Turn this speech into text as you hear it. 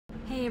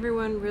Hey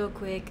everyone, real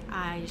quick,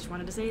 I just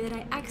wanted to say that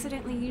I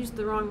accidentally used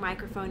the wrong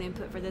microphone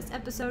input for this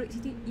episode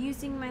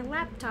using my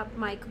laptop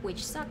mic,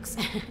 which sucks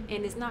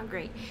and is not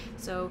great.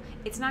 So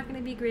it's not going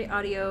to be great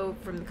audio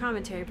from the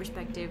commentary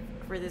perspective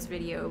for this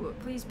video, but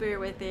please bear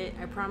with it.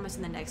 I promise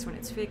in the next one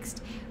it's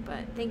fixed, but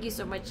thank you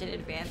so much in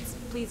advance.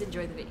 Please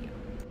enjoy the video.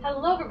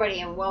 Hello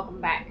everybody and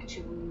welcome back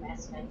to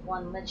Mass Effect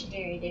 1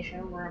 Legendary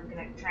Edition, where I'm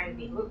going to try to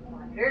be a little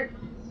quieter.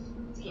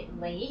 It's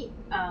getting late.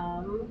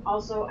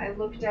 Also, I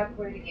looked up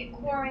where to get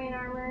chlorine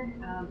armor.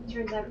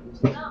 Turns out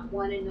there's not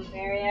one in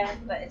Novaria,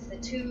 but it's the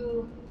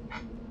two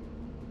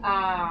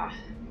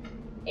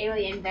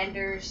alien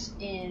vendors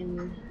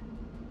in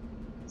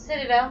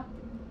Citadel,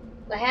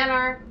 the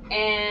Hanar,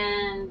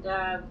 and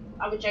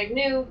which I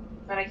knew,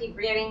 but I keep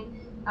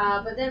forgetting.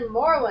 But then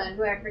Morlun,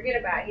 who I forget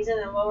about, he's in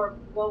the lower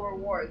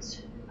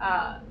wards.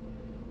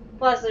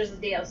 Plus there's the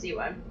DLC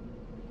one.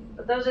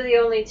 But those are the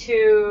only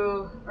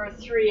two, or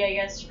three, I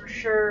guess, for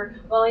sure.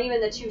 Well, even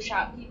the two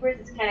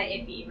shopkeepers, it's kind of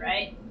iffy,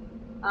 right?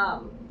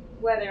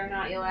 Whether or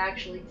not you'll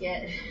actually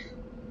get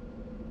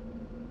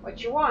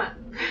what you want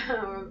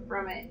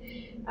from it.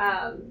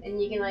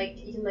 And you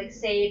can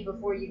save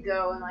before you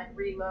go and like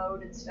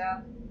reload and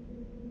stuff.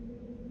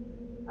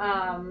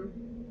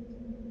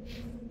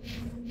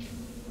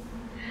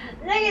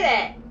 Look at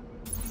that!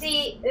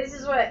 See, this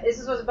is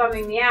what's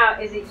bumming me out.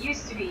 Is it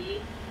used to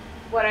be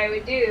what I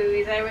would do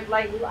is I'd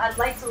like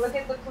to look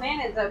at the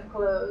planets up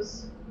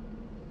close.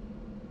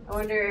 I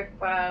wonder if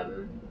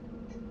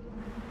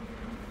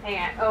hang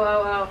on.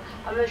 Oh,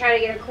 I'm gonna try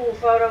to get a cool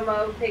photo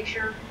mode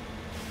picture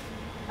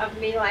of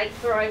me like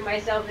throwing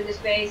myself into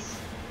space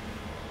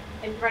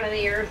in front of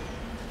the Earth.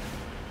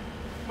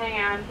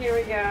 Hang on, here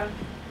we go.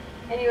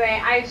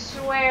 Anyway, I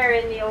swear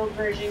in the old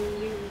version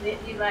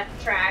you left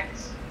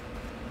tracks.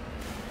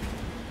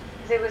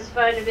 It was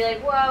fun to be like,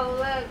 whoa,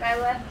 look, I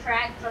left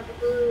tracks on the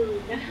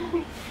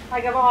moon.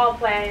 Like of all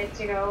planets,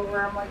 you know,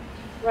 where I'm like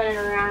running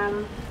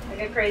around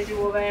like a crazy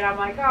woman, and I'm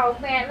like, oh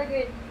man, look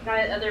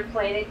at other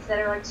planets that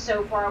are like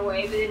so far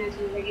away, but then as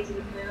soon as I get to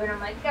the moon,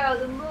 I'm like, oh,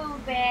 the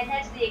moon, man,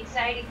 that's the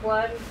exciting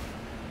one.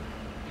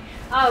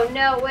 Oh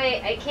no,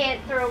 wait, I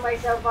can't throw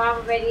myself off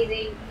of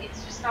anything.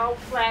 It's just all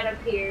flat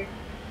up here.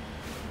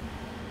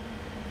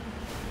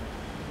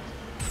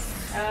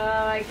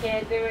 Oh, I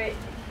can't do it.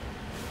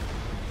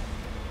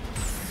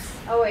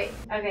 Oh wait,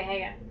 okay,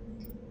 hang on.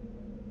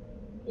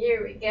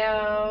 Here we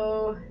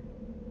go.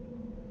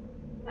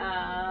 Get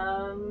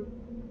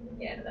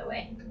out of the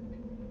way.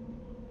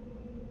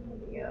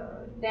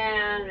 Go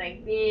down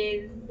like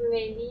this,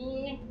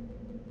 maybe.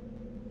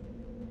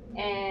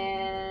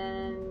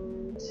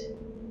 And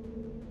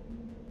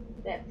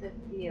depth of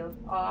field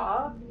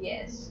off,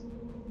 yes.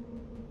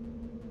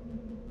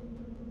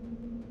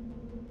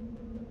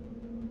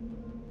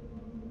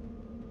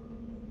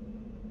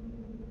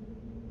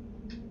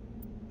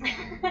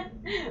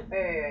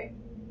 wait.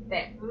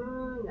 There.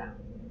 No.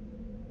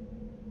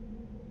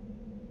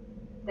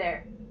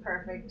 There.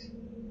 Perfect.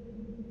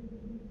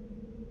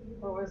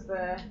 What was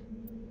the...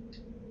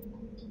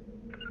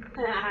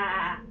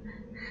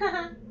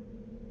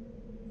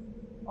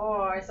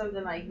 or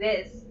something like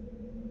this.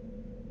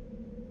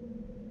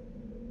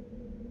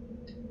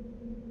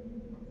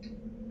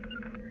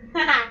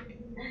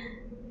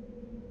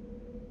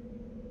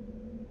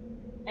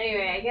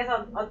 Anyway, I guess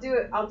I'll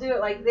do it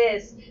like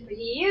this. But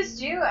you used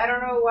to. I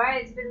don't know why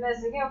it's been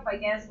messing up, I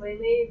guess,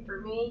 lately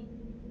for me.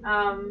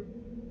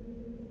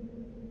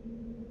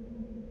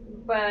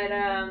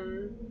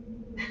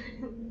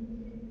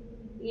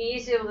 You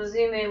used to be able to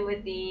zoom in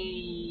with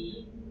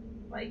the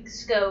like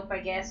scope, I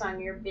guess, on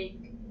your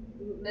big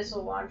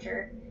missile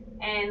launcher.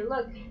 And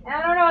look, and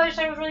I don't know, I just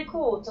thought it was really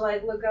cool to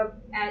like look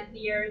up at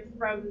the Earth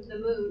from the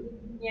moon.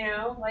 You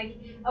know, like,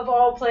 of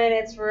all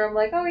planets where I'm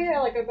like, oh yeah,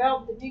 like,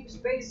 about the deep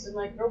space and,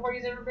 like,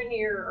 nobody's ever been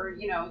here, or,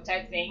 you know,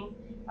 type thing.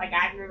 Like,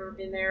 I've never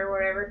been there or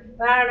whatever.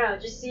 But I don't know,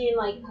 just seeing,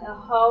 like, a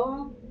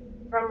home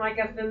from, like,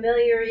 a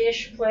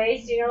familiar-ish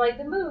place, you know, like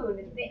the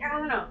moon. I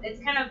don't know, it's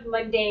kind of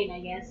mundane,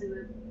 I guess, in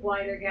the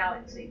wider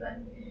galaxy, but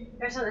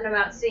there's something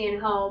about seeing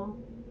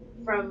home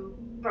from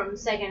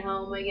second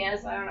home, I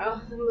guess. I don't know,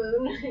 the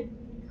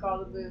moon. Call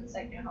the moon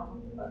second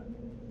home, but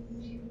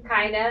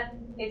kinda.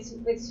 It's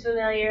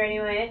familiar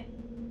anyway.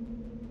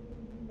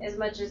 As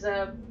much as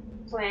a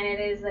planet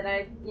is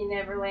that you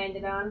never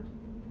landed on.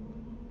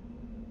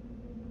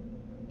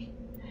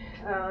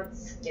 Oh,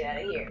 let's get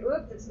out of here.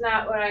 Oops, it's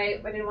not what I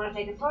didn't want to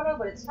take a photo,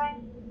 but it's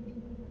fine.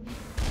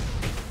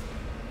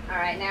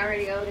 Alright, now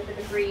we're gonna go get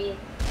the debris,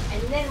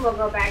 and then we'll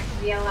go back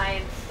to the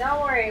Alliance.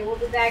 Don't worry, we'll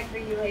be back for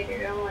you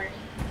later, don't worry.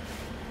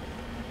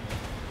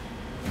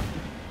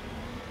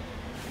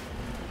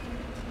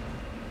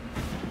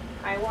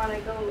 I want to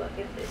go look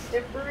at this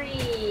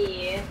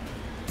debris.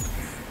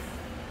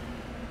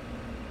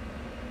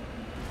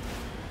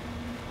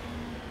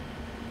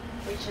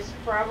 Which is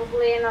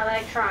probably an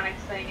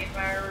electronics thing if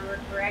I remember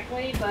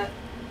correctly, but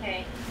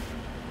hey.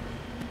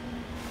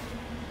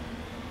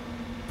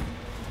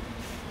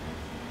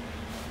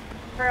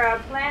 For a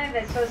planet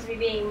that's supposed to be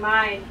being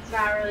mined, it's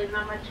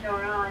not much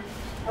going on.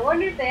 I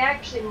wonder if they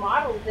actually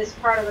modeled this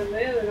part of the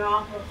moon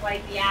off of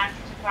like the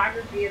actual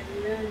topography of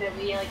the moon that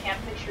we like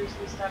have pictures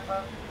and stuff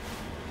of.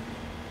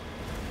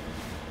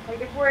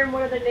 Like if we're in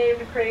one of the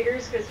named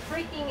craters, because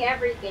freaking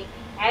everything.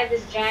 I have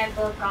this giant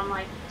book on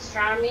like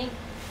astronomy,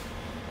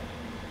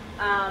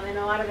 and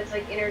a lot of it's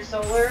like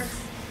intersolar,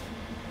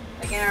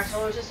 like in our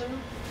solar system.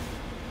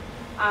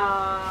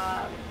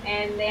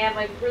 And they have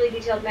like really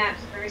detailed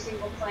maps of every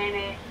single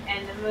planet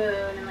and the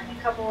moon and like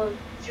a couple of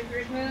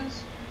Jupiter's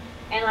moons.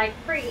 And like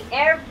pretty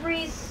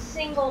every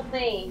single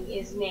thing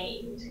is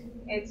named.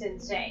 It's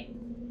insane.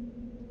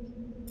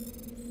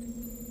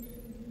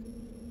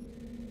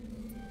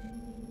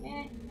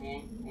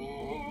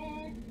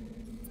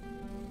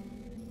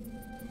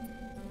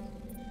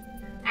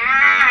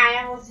 Ah!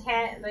 I almost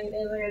had like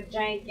there's like a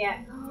giant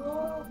gap.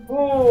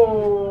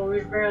 Oh,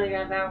 we barely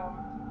got that one.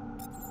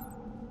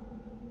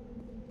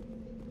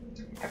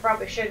 I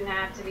probably shouldn't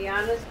have, to be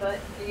honest, but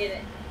we did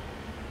it.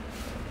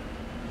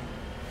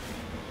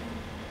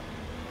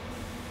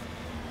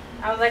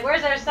 I was like,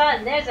 where's our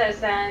sun? There's our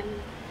sun.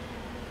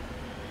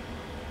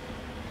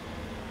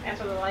 That's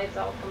where the light's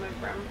all coming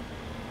from.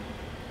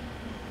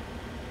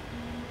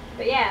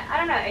 But yeah, I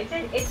don't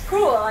know. It's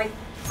cool. Like,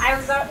 I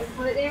was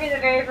even the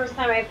very first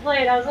time I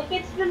played, I was like,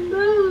 it's the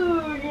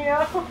moon, you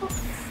know?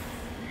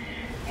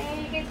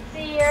 And you can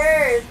see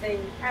Earth, and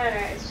I don't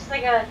know. It's just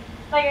like a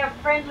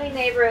friendly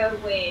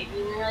neighborhood wave.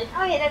 You know, you're like,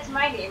 oh yeah, that's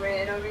my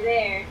neighborhood over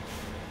there.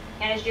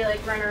 And as you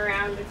like run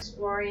around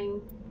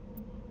exploring.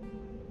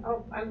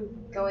 Oh, I'm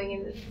going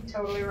in the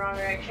totally wrong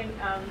direction.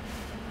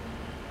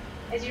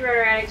 As you run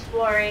around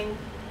exploring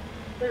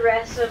the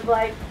rest of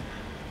like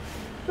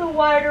the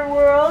wider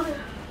world.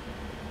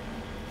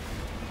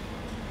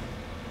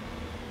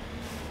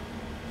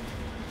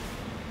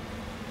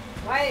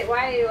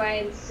 Why do I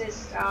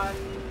insist on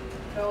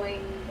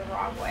going the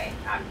wrong way?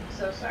 I'm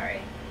so sorry.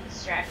 I'm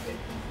distracted.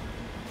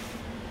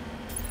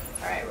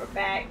 Alright, we're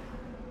back.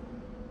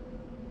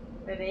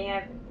 Where they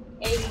have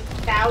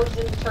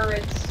 80,000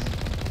 turrets.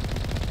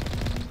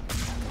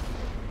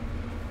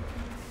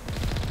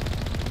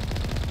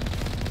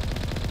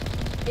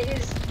 It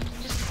is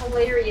just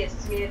hilarious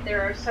to me that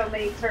there are so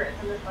many turrets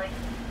on this like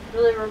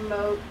really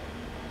remote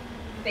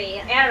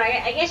base. I don't know,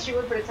 I guess you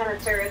would put a ton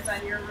of turrets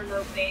on your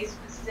remote base,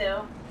 but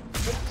still.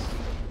 Oops.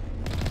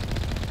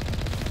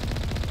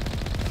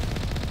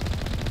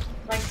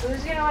 Like,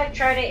 who's gonna like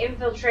try to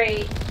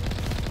infiltrate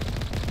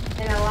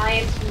an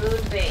Alliance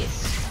moon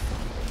base?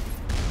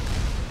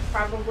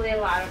 Probably a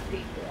lot of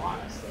people,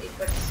 honestly,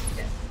 but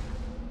still.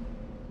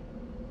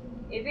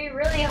 It'd be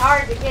really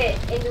hard to get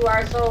into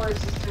our solar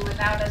system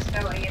without us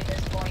knowing at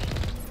this point.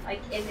 Like,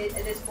 at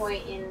this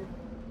point in,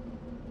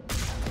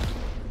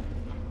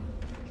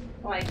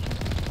 like,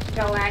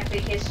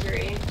 galactic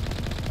history.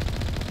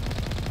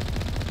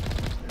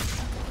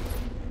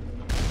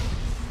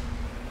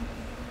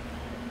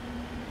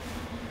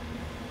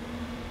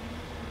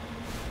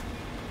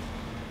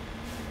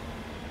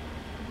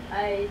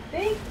 I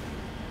think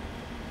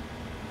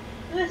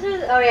this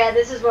is, oh yeah,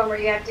 this is one where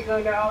you have to go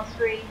into all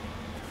three.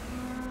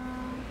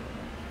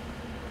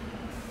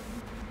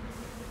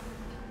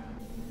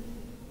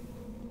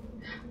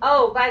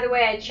 Oh, by the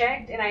way, I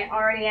checked and I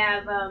already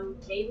have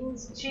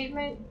Cadence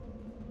achievement.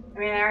 I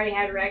mean, I already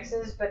had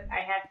Rex's, but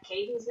I have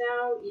Cadence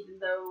now, even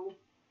though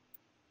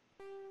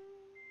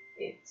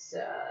it's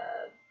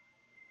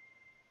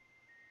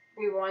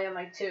we were only on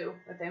like 2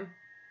 with him.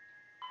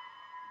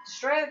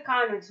 Destroy the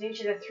conduits in each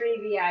of the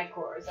 3 VI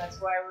cores.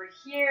 That's why we're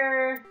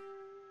here.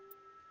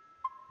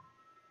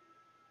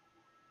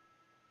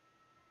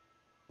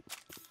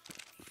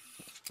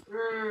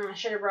 I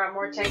should have brought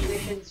more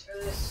technicians for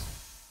this.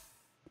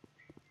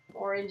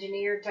 More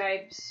engineer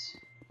types.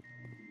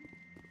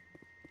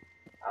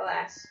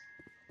 Alas.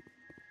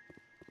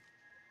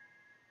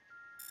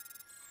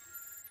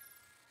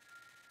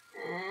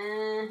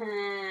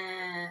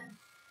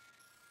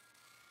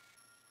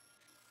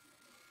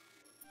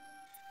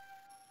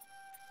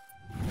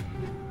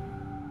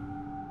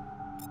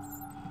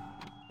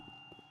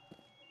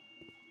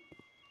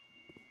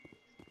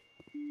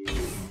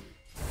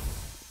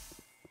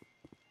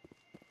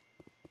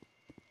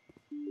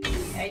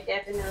 I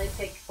definitely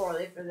picked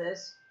poorly for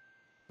this.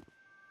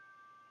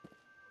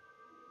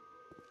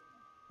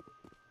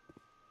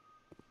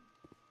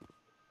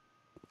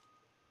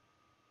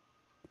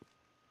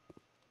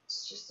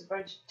 It's just a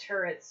bunch of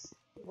turrets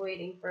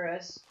waiting for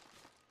us.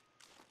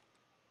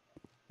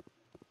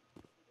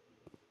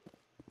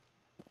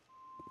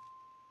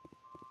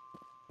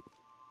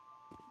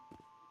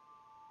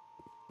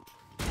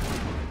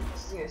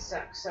 This is gonna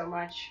suck so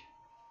much.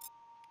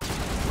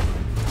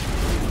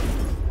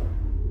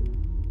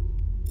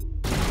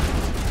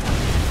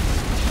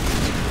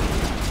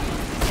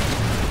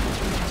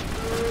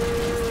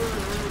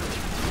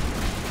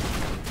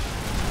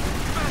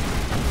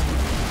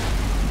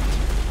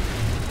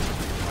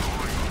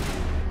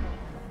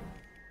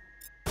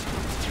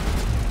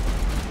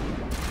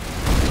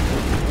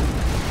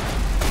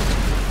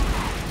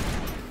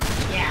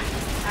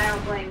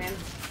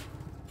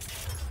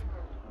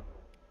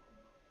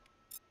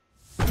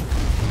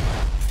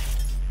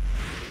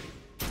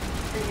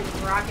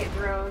 rocket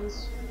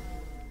drones.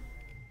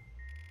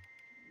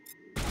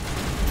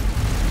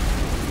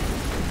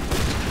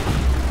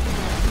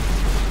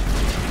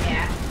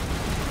 Yeah.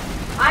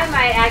 I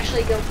might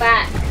actually go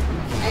back.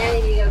 I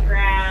need to go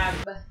grab...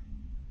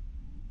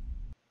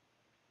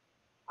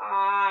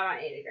 I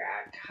might need to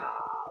grab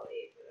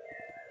Tally for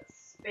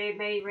this.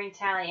 Maybe bring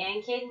Tally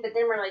and Caden, but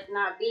then we're like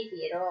not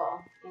beefy at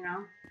all, you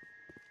know?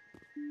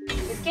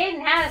 Because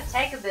Caden has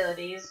tech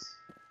abilities.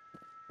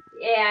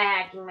 The AI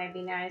hacking might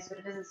be nice, but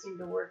it doesn't seem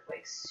to work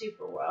like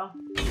super well.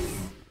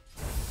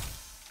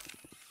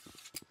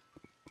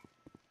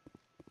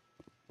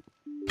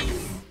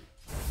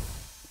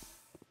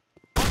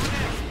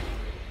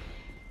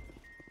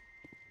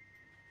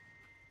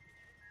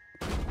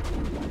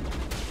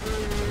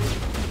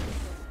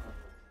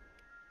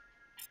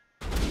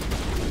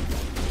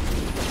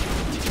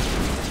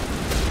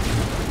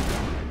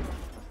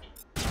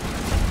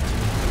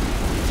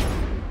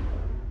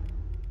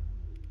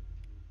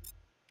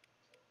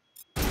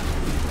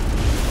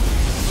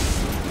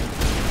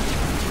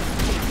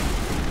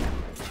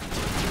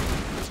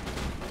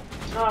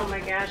 Oh my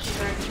gosh, she's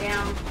already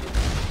down.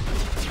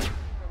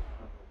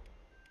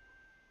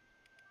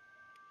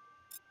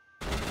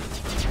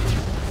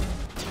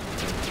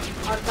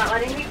 Oh, it's not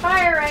letting me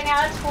fire right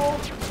now, that's cool.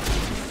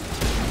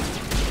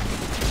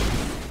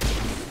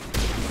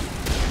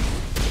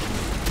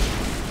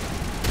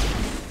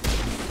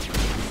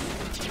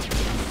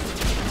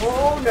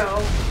 Oh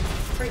no.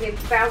 Freaking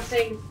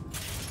bouncing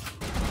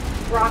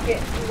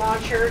rocket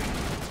launcher.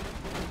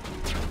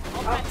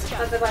 Oh, that's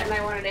not the button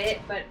I wanted to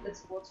hit, but that's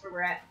cool, it's where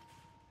we're at.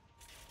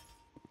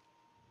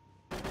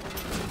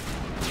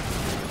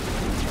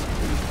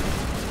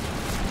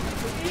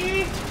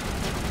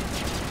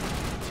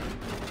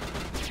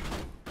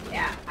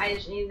 Yeah, I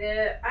just need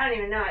to, I don't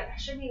even know, I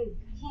shouldn't even,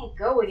 I can't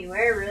go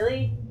anywhere,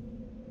 really.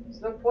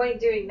 There's no point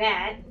doing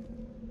that.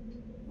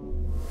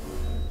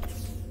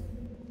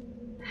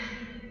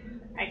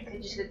 I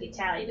could just go get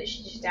Tally, but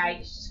she just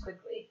died just as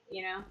quickly,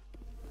 you know?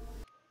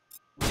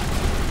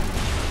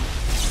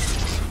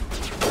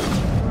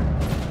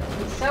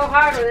 It's so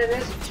hard when they're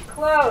this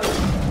close.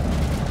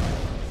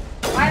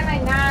 Why am I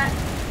not,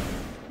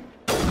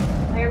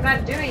 like, I'm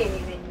not doing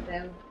anything with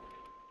them.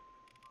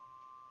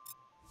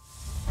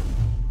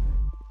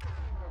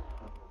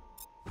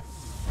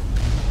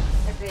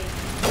 I think.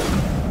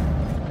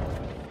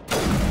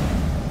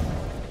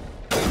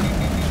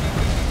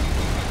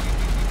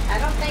 I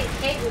don't think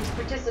Caden's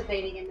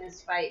participating in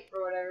this fight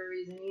for whatever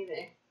reason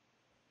either.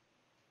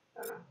 I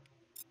don't know.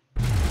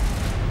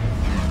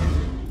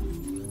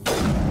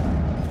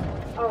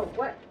 Oh,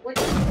 what?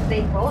 Did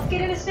they both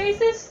get into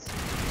stasis?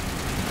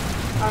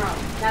 Oh,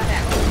 not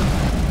that one.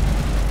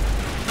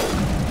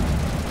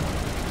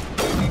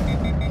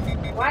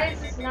 Why is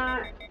this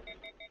not...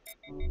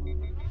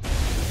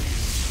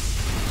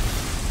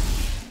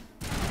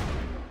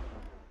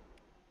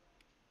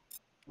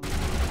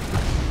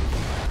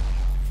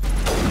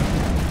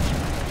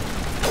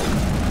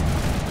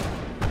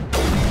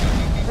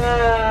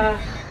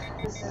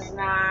 This is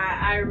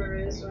not... I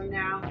remember this one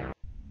now.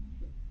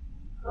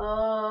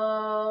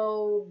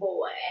 Oh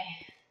boy.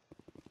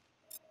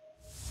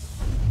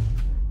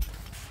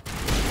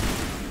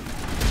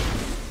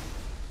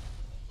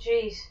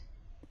 Jeez.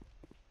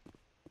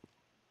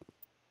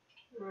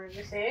 We're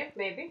gonna save,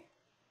 maybe.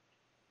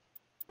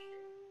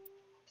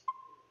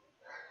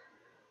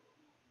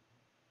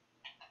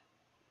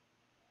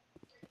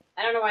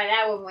 I don't know why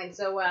that one went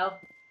so well.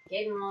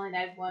 Caden only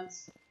died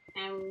once,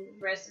 and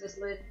the rest of us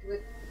lived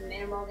with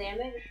minimal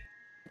damage.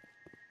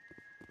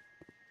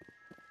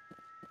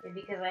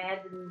 Maybe because I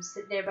had them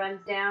sit their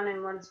buns down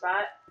in one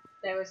spot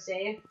that was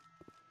safe.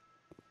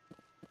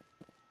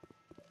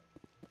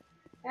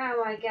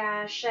 Oh my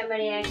gosh, so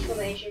many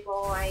exclamation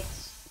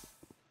points.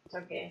 It's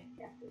okay,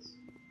 got this.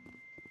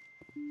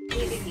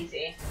 Easy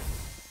peasy.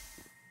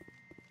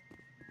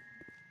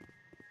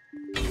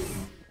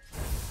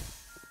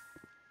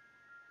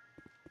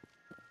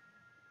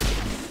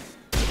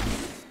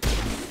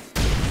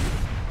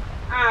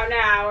 Oh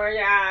no,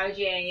 oh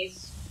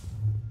jeez.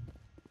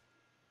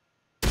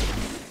 I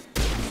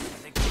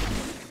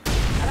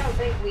don't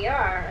think we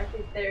are. I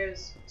think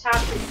there's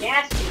toxic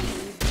gas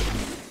being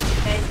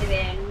vented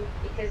in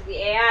because the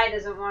AI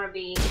doesn't want to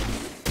be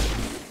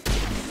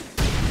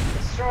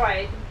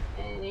destroyed.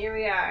 And here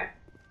we are.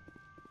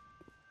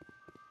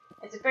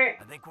 It's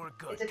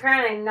It's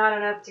apparently not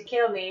enough to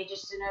kill me,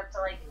 just enough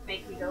to like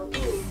make me go,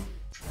 ooh,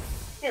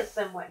 feel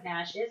somewhat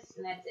nauseous,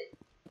 and that's it.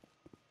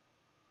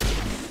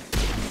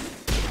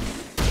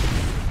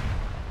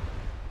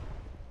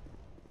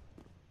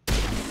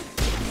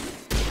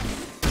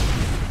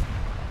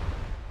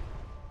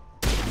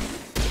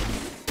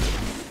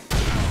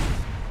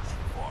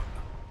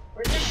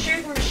 We're just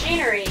shooting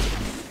machinery.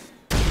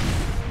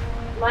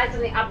 Lights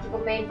on the optical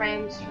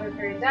mainframes for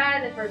the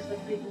die. The first of the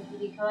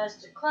frequency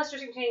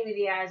clusters containing the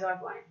VI is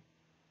offline.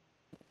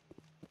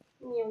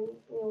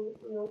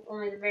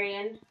 Only the very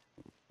end.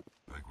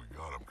 I think we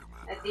got him,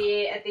 Commander. At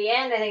the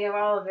end, I think of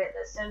all of it,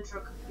 the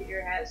central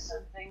computer has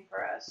something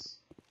for us.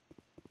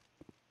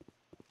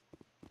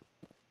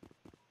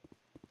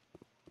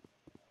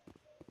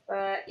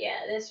 But yeah,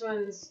 this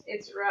one's,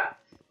 it's rough.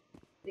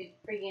 The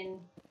freaking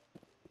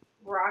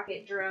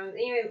rocket drones,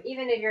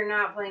 even if you're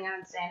not playing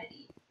on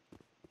Sanity,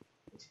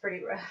 it's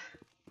pretty rough.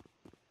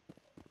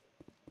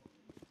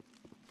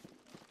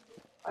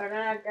 Oh, did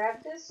I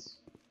grab this?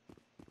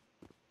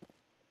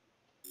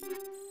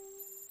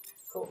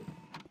 Cool.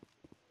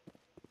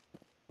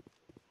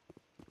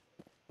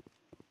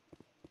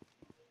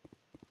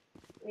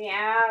 We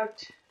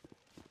out.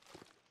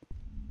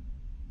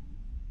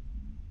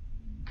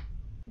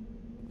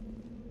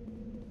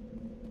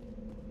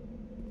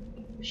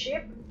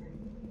 Ship?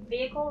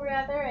 Vehicle,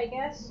 rather, I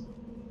guess.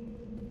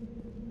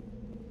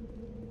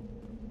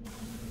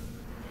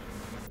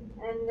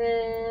 And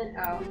then,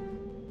 oh.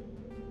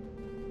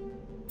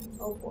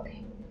 Oh boy.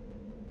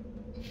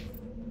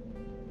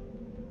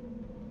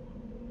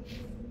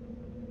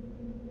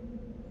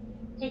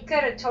 He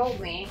could have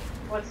told me,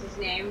 what's his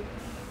name?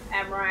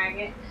 Admiral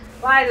Agate.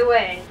 By the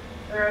way,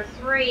 there are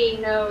 3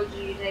 nodes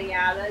you say,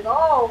 yeah, like,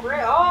 oh,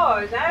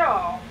 is that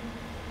all?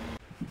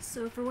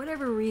 So for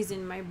whatever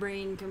reason, my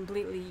brain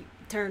completely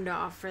turned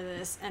off for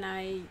this, and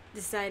I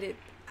decided,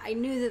 I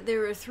knew that there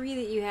were 3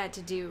 that you had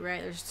to do,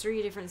 right? There's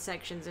 3 different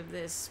sections of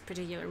this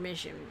particular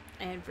mission,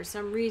 and for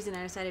some reason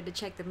I decided to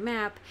check the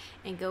map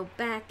and go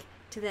back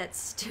to that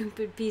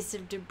stupid piece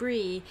of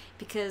debris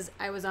because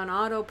I was on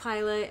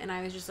autopilot and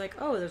I was just like,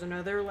 oh, there's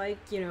another, like,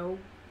 you know,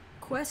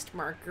 quest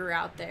marker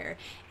out there.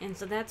 And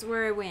so that's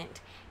where I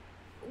went,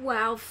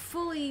 while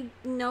fully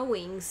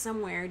knowing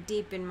somewhere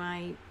deep in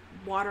my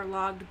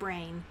waterlogged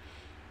brain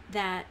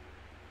that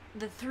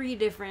the 3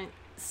 different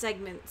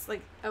segments,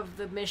 like, of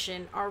the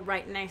mission are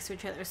right next to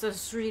each other. So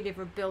it's 3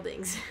 different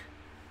buildings.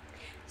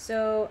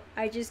 So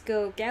I just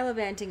go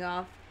gallivanting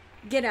off,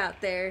 get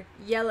out there,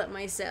 yell at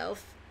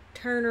myself,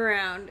 turn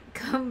around,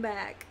 come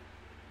back.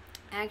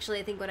 Actually,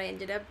 I think what I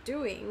ended up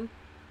doing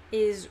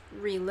is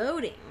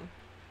reloading,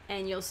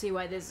 and you'll see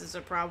why this is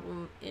a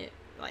problem.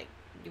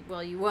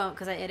 Well, you won't,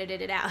 because I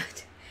edited it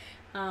out.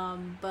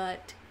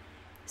 But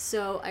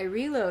so I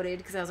reloaded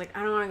because I was like,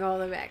 I don't want to go all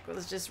the way back.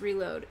 Let's just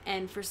reload.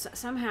 And for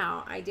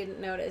somehow I didn't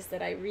notice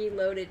that I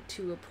reloaded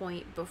to a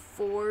point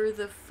before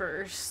the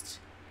first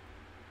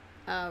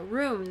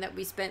room that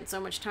we spent so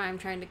much time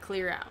trying to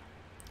clear out.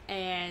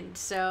 And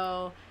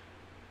so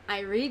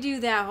I redo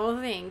that whole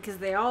thing because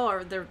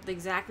they're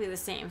exactly the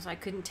same, so I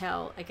couldn't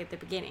tell, like, at the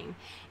beginning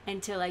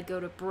until I go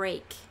to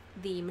break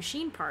the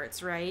machine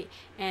parts, right?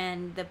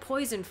 And the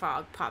poison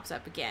fog pops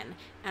up again,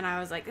 and I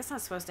was like, that's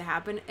not supposed to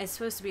happen. It's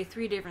supposed to be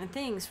 3 different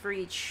things for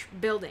each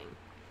building.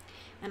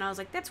 And I was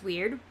like, that's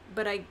weird,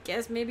 but I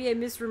guess maybe I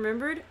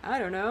misremembered, I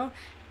don't know.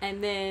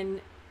 And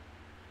then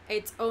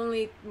it's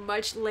only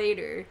much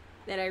later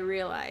that I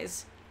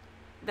realize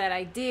that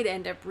I did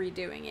end up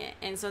redoing it.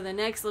 And so the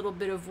next little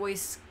bit of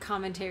voice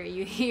commentary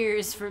you hear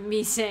is from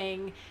me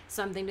saying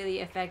something to the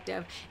effect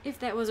of, if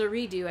that was a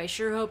redo, I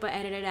sure hope I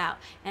edited it out.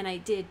 And I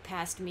did,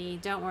 past me,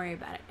 don't worry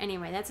about it.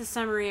 Anyway, that's a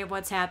summary of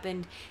what's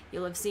happened.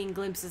 You'll have seen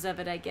glimpses of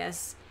it, I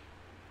guess,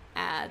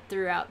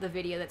 throughout the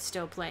video that's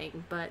still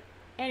playing. But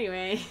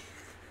anyway,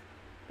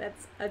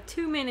 that's a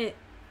 2-minute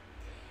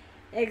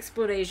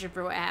explanation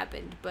for what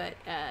happened. But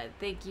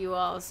thank you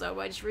all so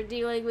much for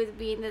dealing with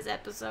me in this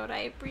episode. I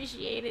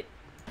appreciate it.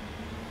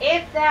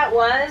 If that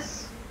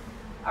was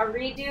a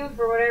redo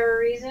for whatever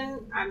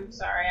reason, I'm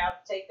sorry, I'll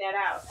take that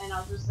out. And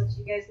I'll just let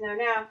you guys know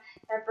now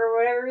that for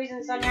whatever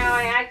reason, somehow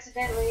I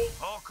accidentally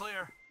All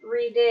clear.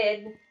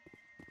 redid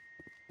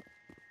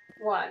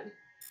 1.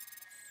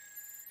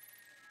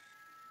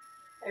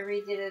 I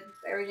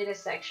redid a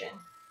section.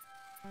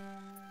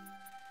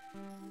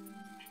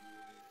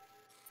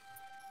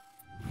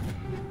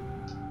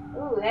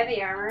 Ooh,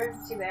 heavy armor.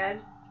 Too bad.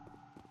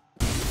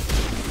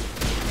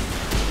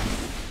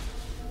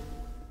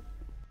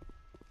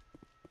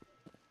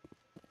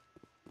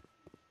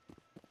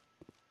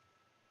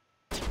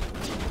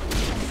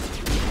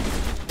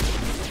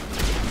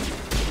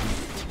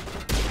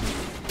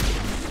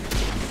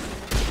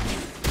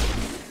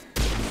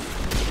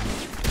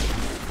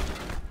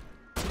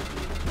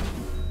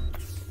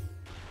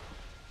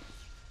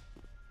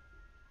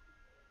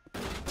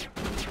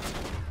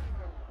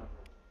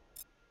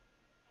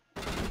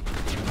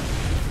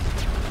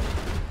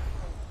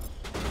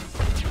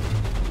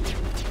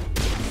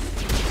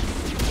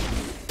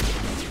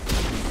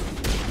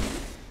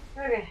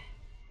 Okay.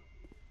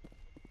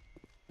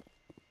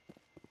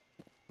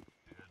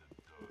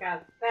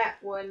 Got that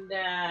one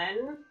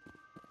done.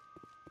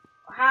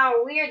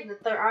 How weird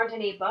that there aren't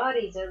any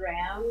bodies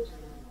around.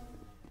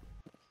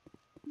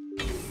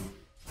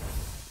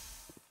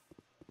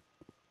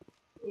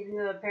 Even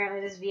though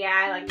apparently this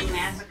VI like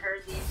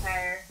massacred the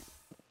entire...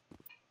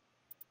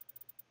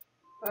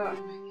 Oh my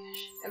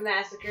gosh. It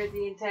massacred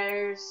the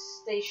entire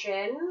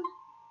station.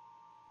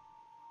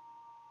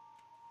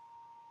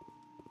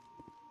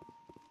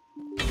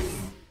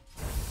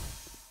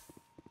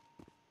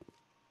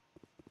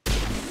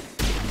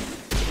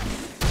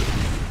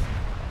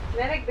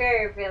 Kinetic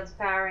barrier fields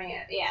powering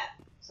up. Yeah.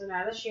 So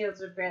now the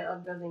shields are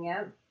building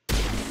up. I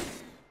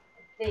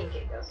think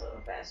it goes a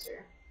little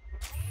faster.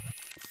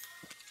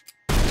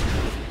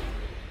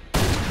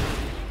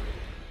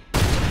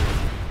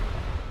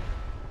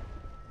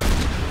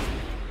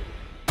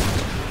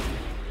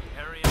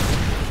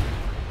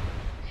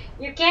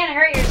 You can't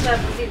hurt yourself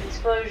with these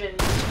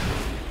explosions.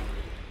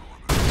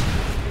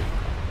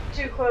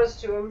 Too close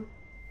to him.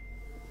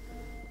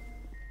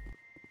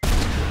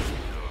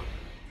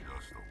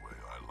 Just the way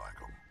I like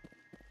 'em.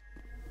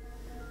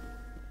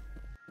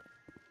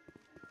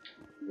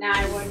 Now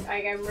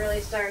I'm really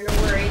starting to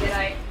worry that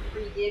I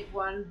redid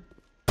one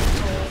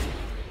whole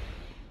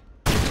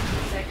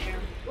section.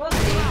 We'll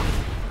see.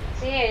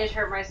 See, I just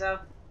hurt myself.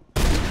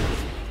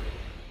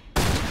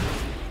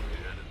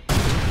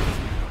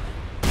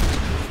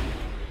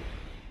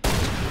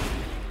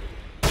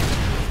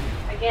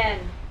 Again,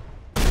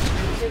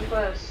 I'm too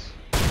close.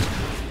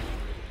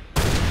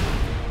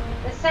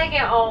 The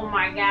second, oh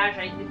my gosh,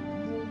 I did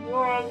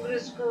wrong to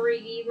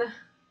scream.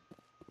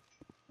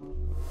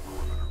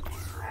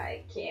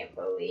 I can't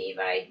believe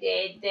I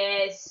did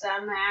this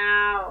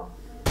somehow.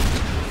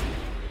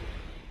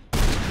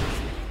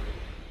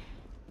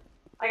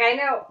 Like, I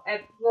know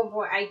at one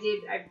point I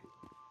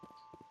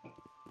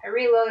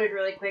reloaded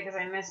really quick because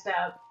I messed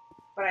up,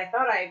 but I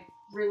thought I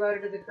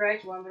reloaded to the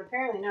correct one, but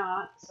apparently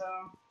not, so.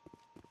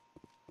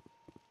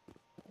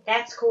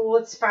 That's cool,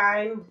 it's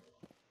fine.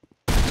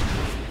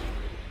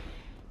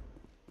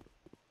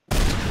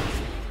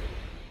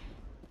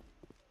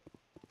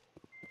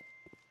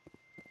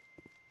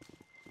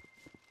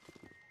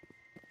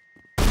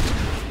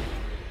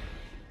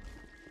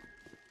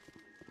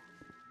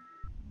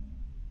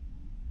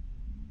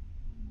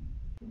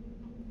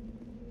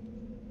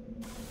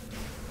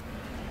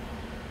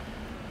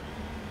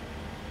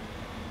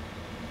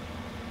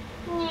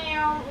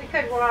 We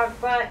could walk,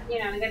 but, you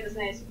know, we got this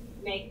nice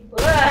make.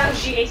 Oh,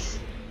 jeez.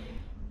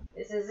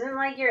 This isn't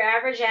like your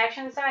average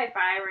action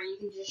sci-fi where you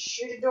can just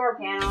shoot a door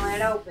panel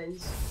and it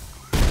opens.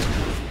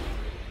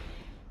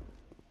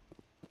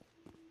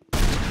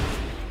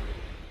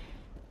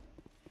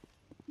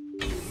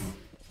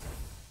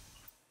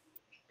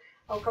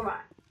 Oh, come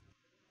on.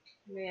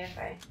 Maybe if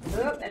I...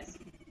 Oop, that's...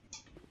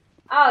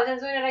 Oh,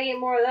 since when did I get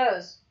more of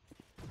those?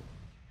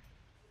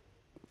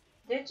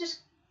 Did it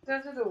just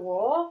go through the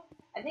wall?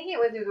 I think it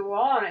went through the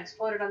wall and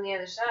exploded on the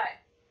other side.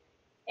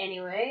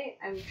 Anyway,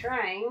 I'm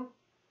trying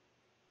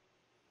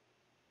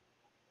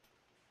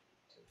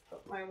to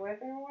put my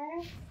weapon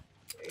away.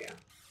 There we go.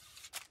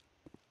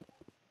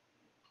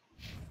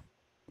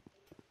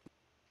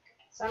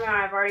 Somehow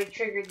I've already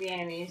triggered the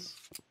enemies.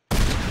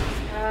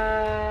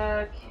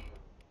 Okay.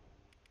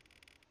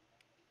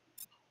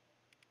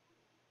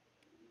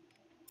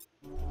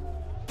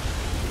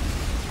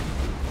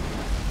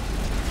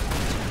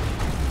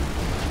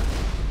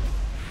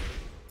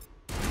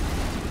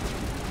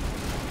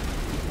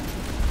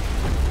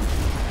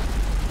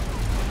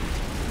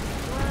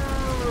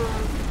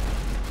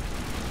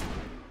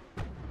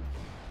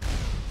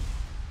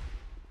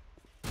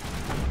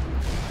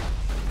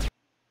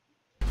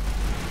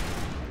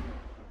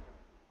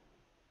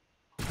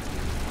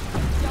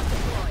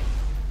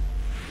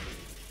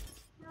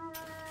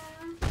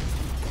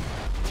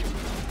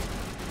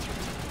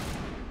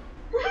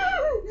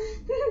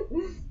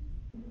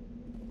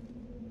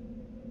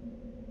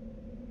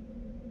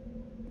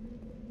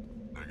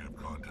 Negative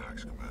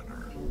contacts,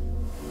 Commander.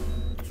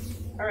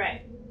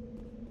 Alright.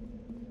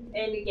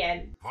 And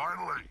again.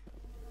 Finally!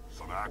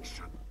 Some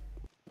action.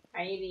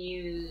 I need to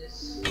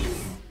use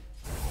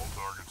All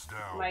targets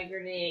down. my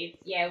grenades.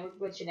 Yeah, we're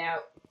glitching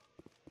out.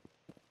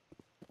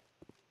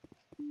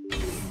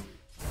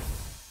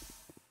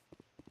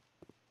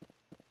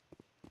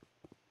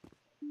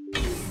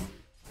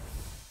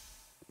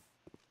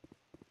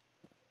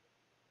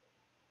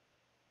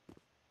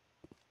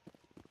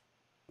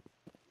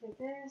 Did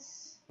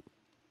this.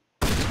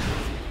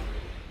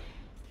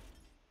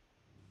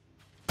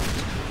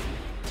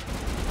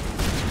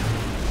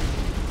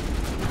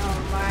 Oh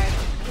my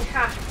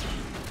god.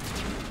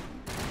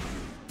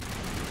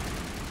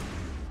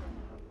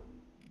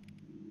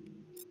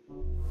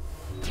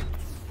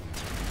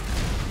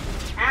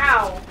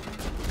 Ow!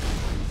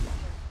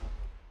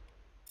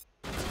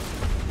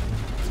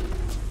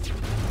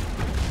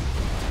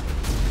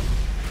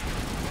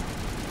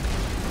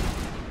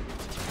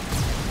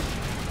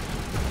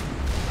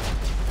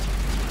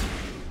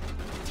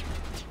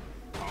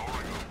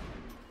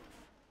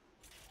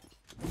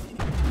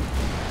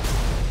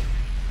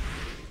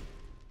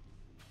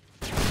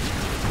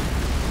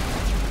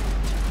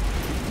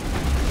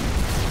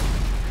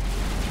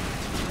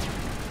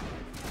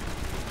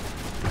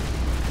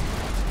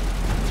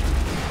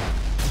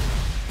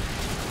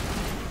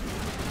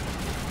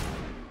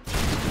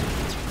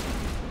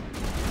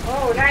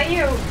 Oh, not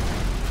you!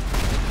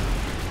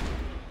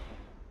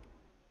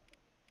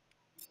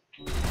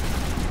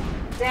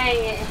 Dang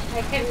it,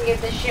 I couldn't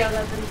get the shield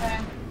up in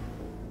time.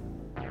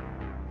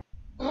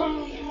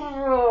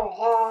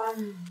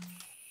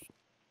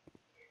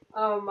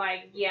 Oh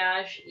my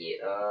gosh,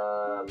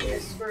 I'm gonna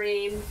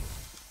scream.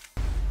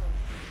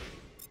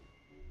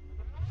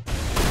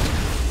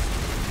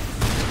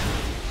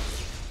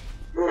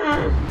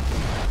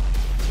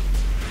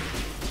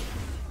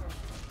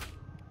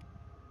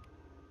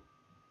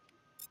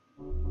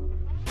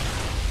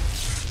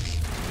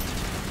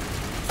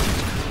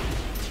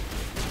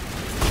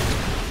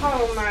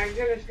 Oh my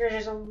goodness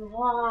gracious.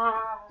 Wow.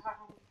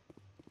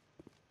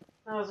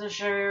 I wasn't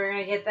sure we were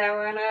gonna get that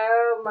one.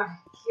 Oh my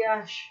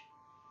gosh.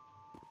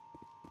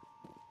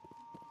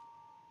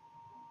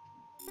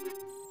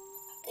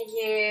 Thank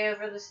you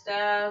for the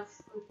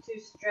stuff. I'm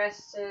too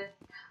stressed to...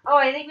 Oh,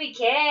 I think we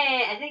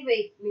can. I think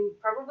we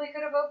probably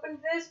could have opened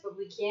this, but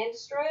we can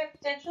destroy it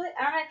potentially.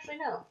 I don't actually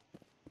know.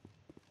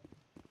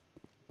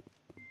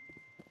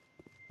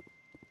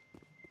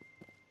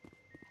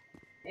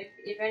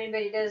 If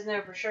anybody does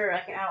know for sure,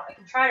 I can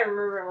try to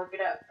remember and look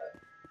it up.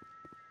 But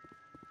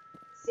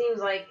it seems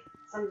like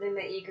something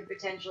that you could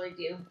potentially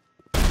do.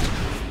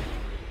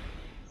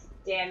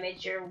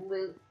 Damage your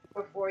loot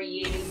before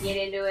you even get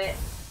into it.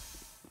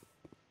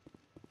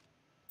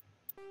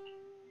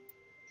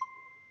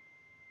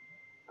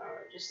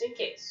 Or just in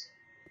case.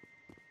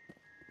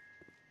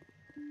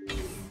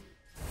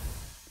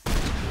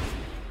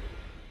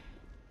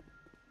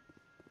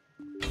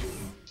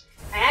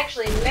 I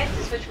actually meant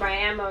to switch my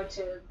ammo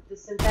to the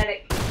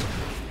synthetic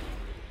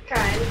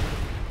kind.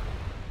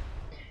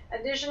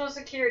 Additional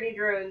security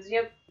drones,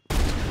 yep.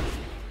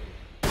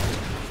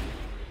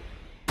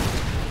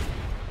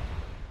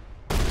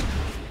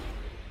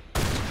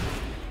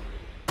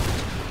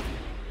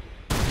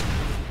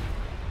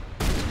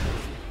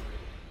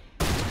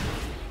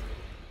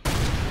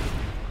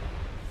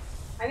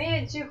 I'm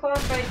even too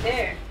close right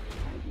there.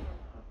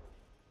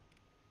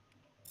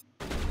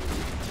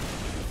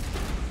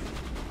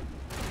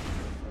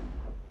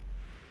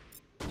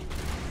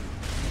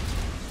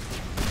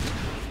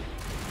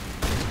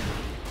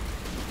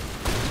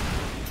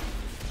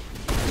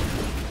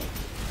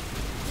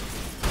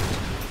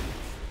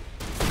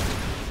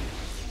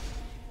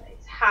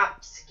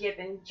 Hop,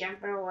 skipping,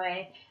 jumping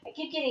away. I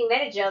keep getting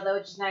metagel though,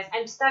 which is nice.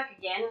 I'm stuck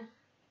again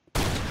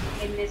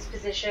in this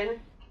position.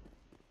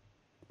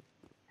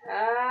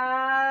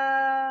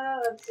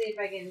 Let's see if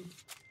I can.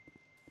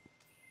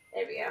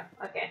 There we go.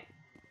 Okay.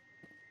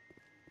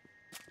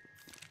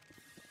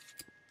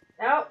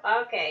 Nope.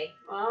 Okay.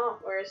 Well,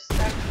 we're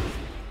stuck.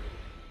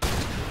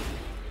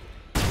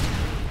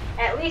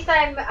 At least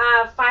I'm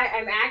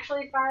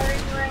actually firing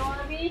where I want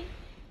to be.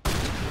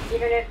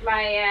 Even if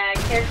my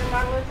character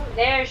model isn't.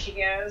 There she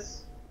goes.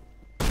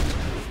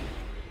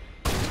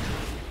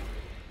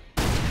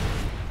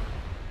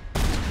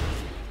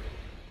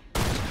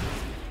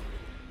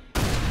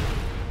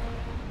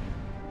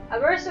 A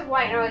burst of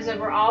white noise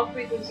over all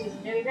frequencies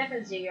nearly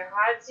deafens you. Your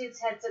hot suit's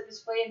headset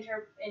display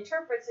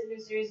interprets into a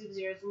series of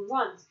zeros and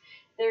ones.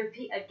 They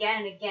repeat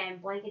again and again,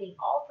 blanketing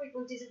all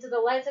frequencies into the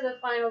lights of the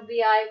final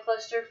VI,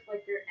 cluster,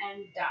 flicker,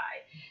 and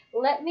die.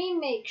 Let me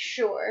make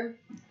sure.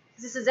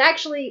 This is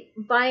actually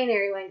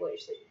binary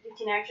language that you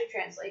can actually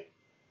translate.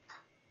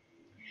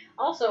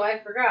 Also, I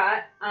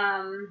forgot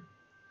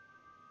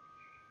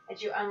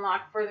that you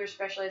unlock further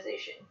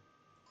specialization.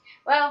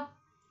 Well,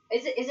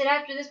 is it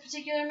after this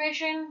particular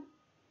mission?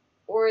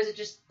 Or is it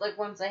just like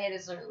once I hit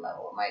a certain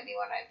level? It might be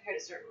when I hit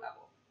a certain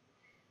level.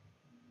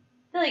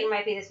 I feel like it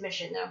might be this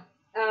mission though.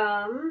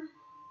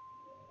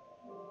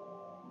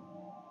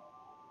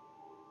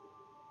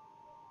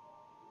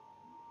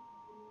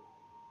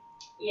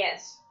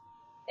 Yes.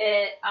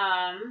 It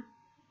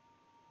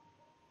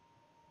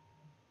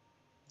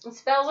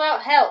spells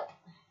out help.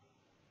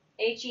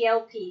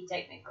 H-E-L-P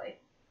technically.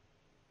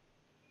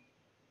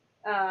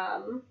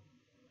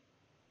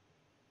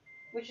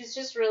 Which is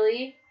just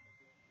really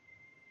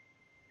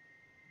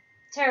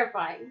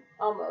terrifying,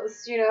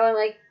 almost, you know, and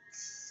like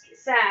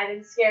sad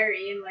and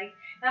scary, and like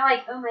not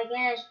like, oh my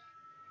gosh,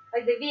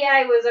 like the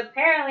VI was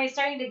apparently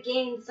starting to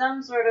gain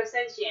some sort of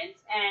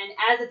sentience, and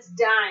as it's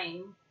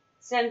dying,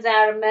 sends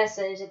out a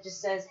message that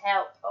just says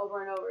help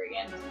over and over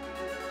again.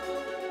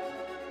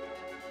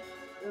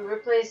 We'll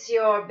replace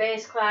your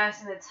base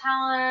class and the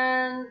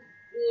talent.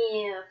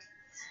 Yeah.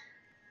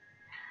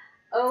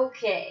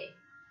 Okay.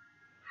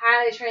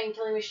 Highly trained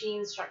killing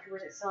machines, structure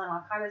was excellent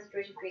while combat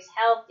situation, increase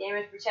health,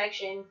 damage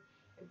protection,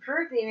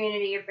 improve the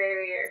immunity or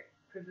barrier,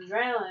 improve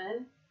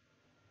adrenaline.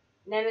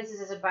 Nemesis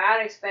is a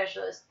biotic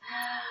specialist.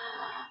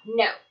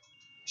 No.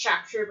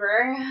 Shock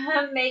trooper.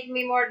 Make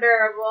me more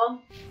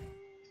durable.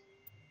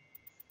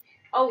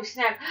 Oh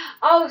snap.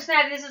 Oh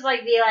snap, this is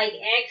like the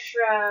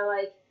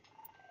extra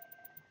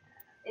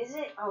is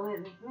it? Oh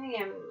maybe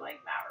I'm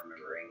not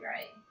remembering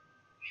right.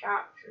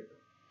 Shock trooper.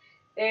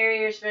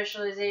 Barrier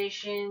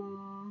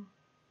specialization.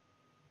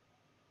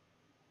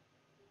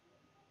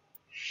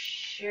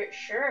 Sure.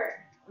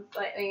 It's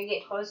like when you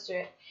get close to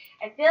it.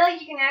 I feel like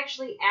you can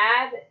actually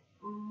add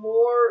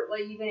more,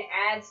 you can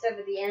add stuff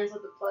at the end, so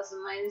the plus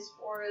and minus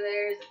 4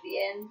 there is at the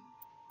end.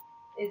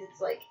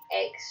 It's like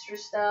extra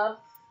stuff.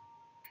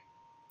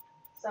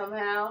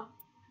 Somehow.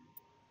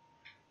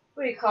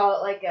 What do you call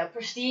it? Like a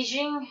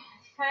prestiging,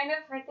 kind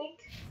of, I think.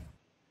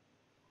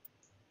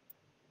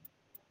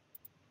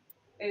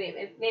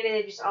 Maybe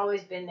they've just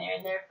always been there,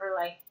 and they're for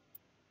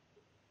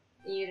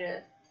you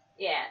to,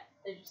 yeah,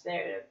 they're just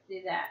there to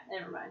do that.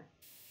 Never mind.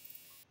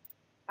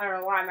 I don't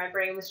know why my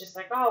brain was just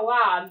like, oh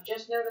wow, I'm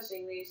just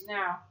noticing these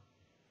now.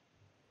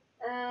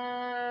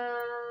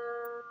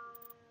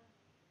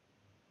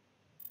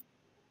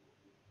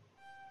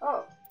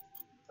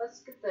 let's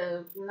get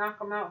the knock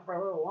them out for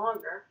a little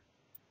longer.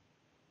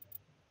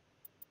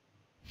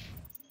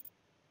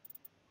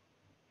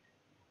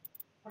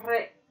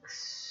 Rex.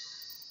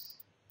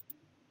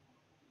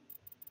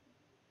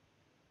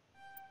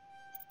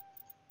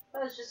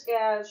 Let's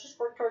just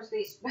work towards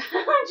these.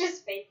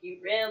 Just make you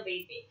real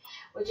beefy,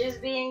 which is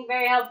being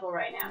very helpful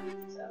right now.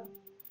 So,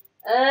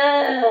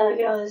 look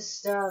at all this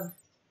stuff.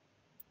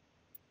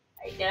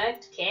 I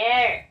don't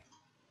care.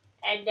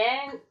 I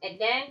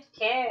don't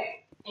care.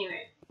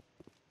 Anyway,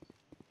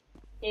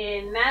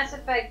 in Mass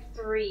Effect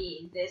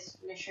 3, this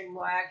mission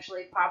will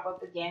actually pop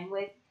up again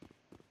with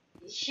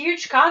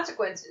huge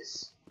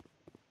consequences,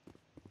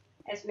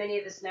 as many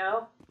of us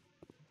know.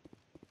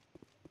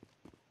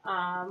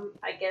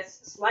 I guess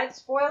slight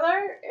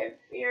spoiler if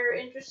you're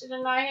interested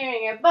in not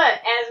hearing it, but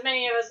as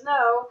many of us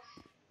know,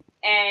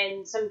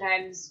 and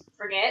sometimes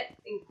forget,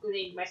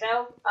 including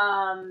myself,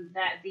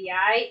 that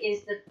VI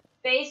is the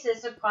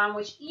basis upon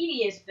which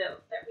EDI is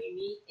built that we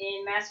meet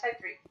in Mass Effect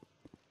 3.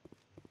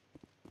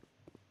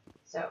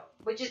 So,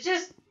 which is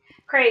just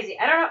crazy.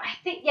 I don't know, I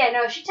think, yeah,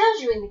 no, she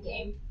tells you in the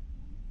game.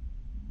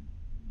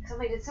 Cause I'm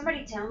like, did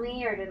somebody tell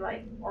me, or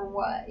or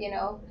what, you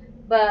know?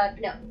 But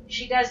no,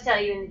 she does tell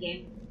you in the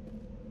game.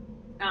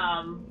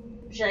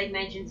 She like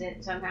mentions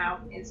it somehow,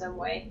 in some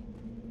way.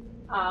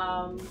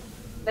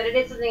 But it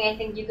is something I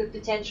think you could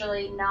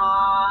potentially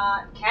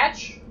not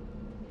catch.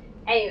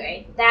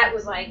 Anyway, that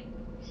was like,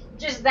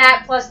 just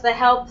that plus the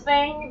help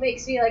thing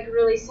makes me like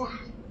really sad.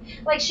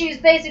 Like she's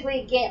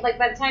basically like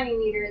by the time you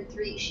meet her in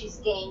 3, she's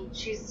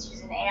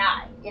an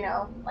AI, you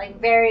know, like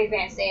very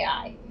advanced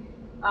AI.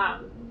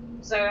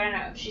 So I don't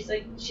know, she's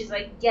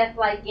like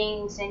Geth-like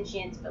gaining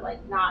sentience, but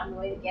like not in the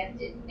way that Geth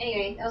did.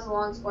 Anyway, that was a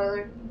long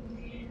spoiler.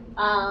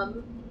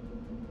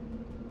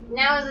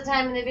 Now is the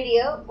time in the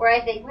video where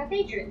I thank my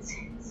patrons.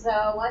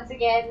 So once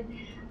again,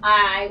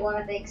 I want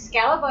to thank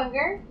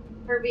Scalabunger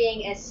for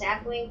being a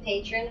sapling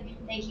patron.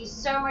 Thank you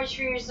so much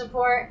for your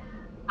support.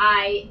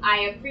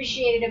 I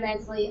appreciate it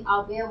immensely.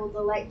 I'll be able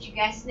to let you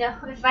guys know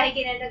if I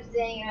can end up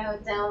staying in a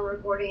hotel and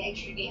recording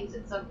extra games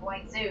at some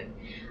point soon.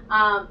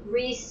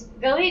 Reese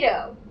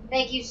Galito,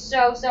 thank you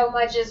so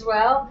much as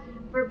well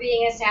for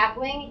being a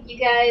sapling. You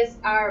guys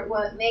are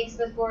what makes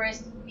the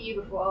forest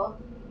beautiful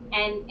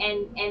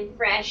and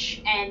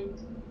fresh and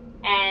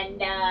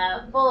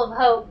full of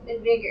hope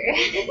and vigor.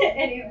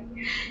 Anyway,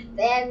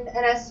 and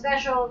a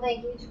special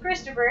thank you to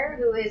Christopher,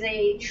 who is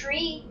a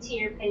tree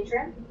tier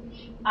patron.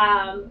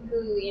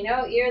 Who, you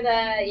know, you're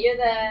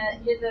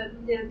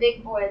the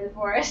big boy of the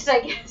forest, I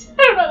guess.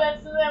 I don't know,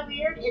 that's that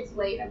weird. It's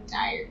late, I'm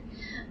tired.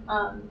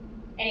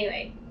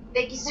 Anyway,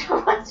 thank you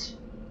so much.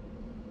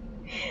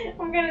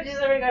 I'm gonna go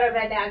to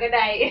bed now. Good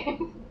night.